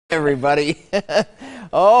Everybody.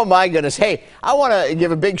 Oh my goodness. Hey, I want to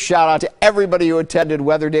give a big shout out to everybody who attended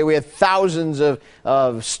Weather Day. We had thousands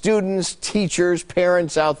of students, teachers,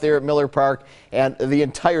 parents out there at Miller Park, and the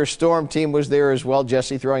entire Storm team was there as well.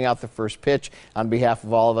 Jesse throwing out the first pitch on behalf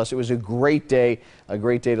of all of us. It was a great day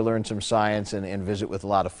to learn some science and visit with a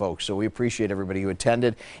lot of folks. So we appreciate everybody who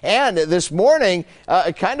attended. And this morning,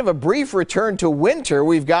 kind of a brief return to winter.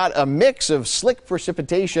 We've got a mix of slick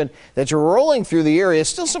precipitation that's rolling through the area.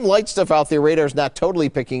 Still some light stuff out there. Radar's not totally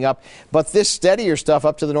picking up, but this steadier stuff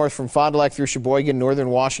up to the north from Fond du Lac through Sheboygan, northern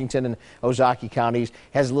Washington and Ozaukee counties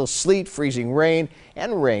has a little sleet, freezing rain,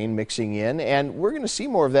 and rain mixing in, and we're going to see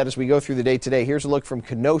more of that as we go through the day today. Here's a look from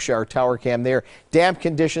Kenosha, our tower cam there. Damp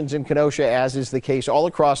conditions in Kenosha, as is the case all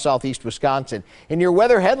across southeast Wisconsin. In your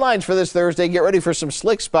weather headlines for this Thursday, get ready for some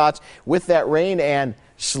slick spots with that rain and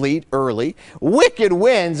sleet early. Wicked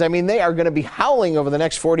winds, I mean, they are going to be howling over the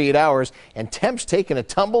next 48 hours, and temps taking a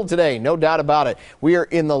tumble today, no doubt about it. We are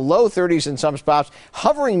in the low 30s in some spots,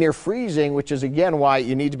 hovering near freezing, which is again why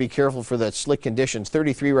you need to be careful for the slick conditions.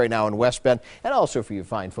 33 right now in West Bend, and also for you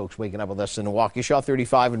fine folks waking up with us in Waukesha.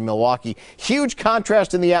 35 in Milwaukee. Huge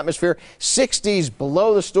contrast in the atmosphere. 60s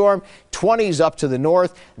below the storm, 20s up to the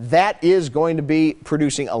north. That is going to be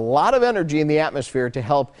producing a lot of energy in the atmosphere to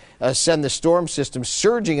help send the storm system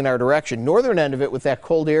surging in our direction. Northern end of it with that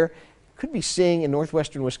cold air. Could be seeing in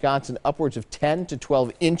northwestern Wisconsin upwards of 10 to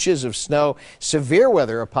 12 inches of snow. Severe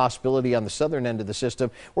weather a possibility on the southern end of the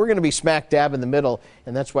system. We're going to be smack dab in the middle,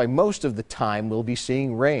 and that's why most of the time we'll be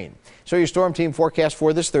seeing rain. So your storm team forecast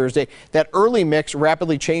for this Thursday, that early mix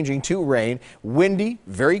rapidly changing to rain. Windy,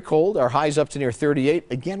 very cold. Our highs up to near 38.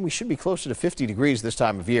 Again, we should be closer to 50 degrees this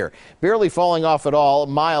time of year. Barely falling off at all.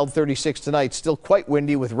 Mild 36 tonight. Still quite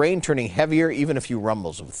windy with rain turning heavier, even a few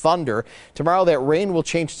rumbles of thunder. Tomorrow that rain will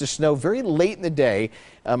change to snow very late in the day.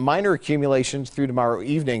 Minor accumulations through tomorrow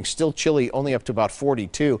evening, still chilly, only up to about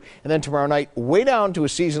 42. And then tomorrow night, way down to a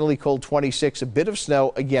seasonally cold 26. A bit of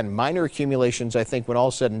snow. Again, minor accumulations, I think, when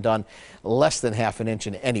all said and done, less than half an inch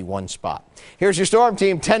in any one spot. Here's your storm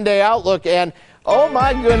team 10-day outlook, and oh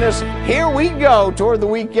my goodness, here we go toward the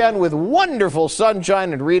weekend with wonderful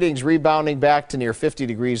sunshine and readings rebounding back to near 50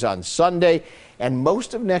 degrees on Sunday, and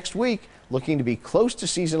most of next week looking to be close to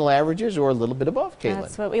seasonal averages or a little bit above, Caitlin.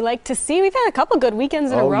 That's what we like to see. We've had a couple good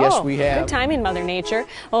weekends in a row. Oh, yes, we have. Good timing, Mother Nature.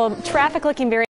 Well, traffic looking very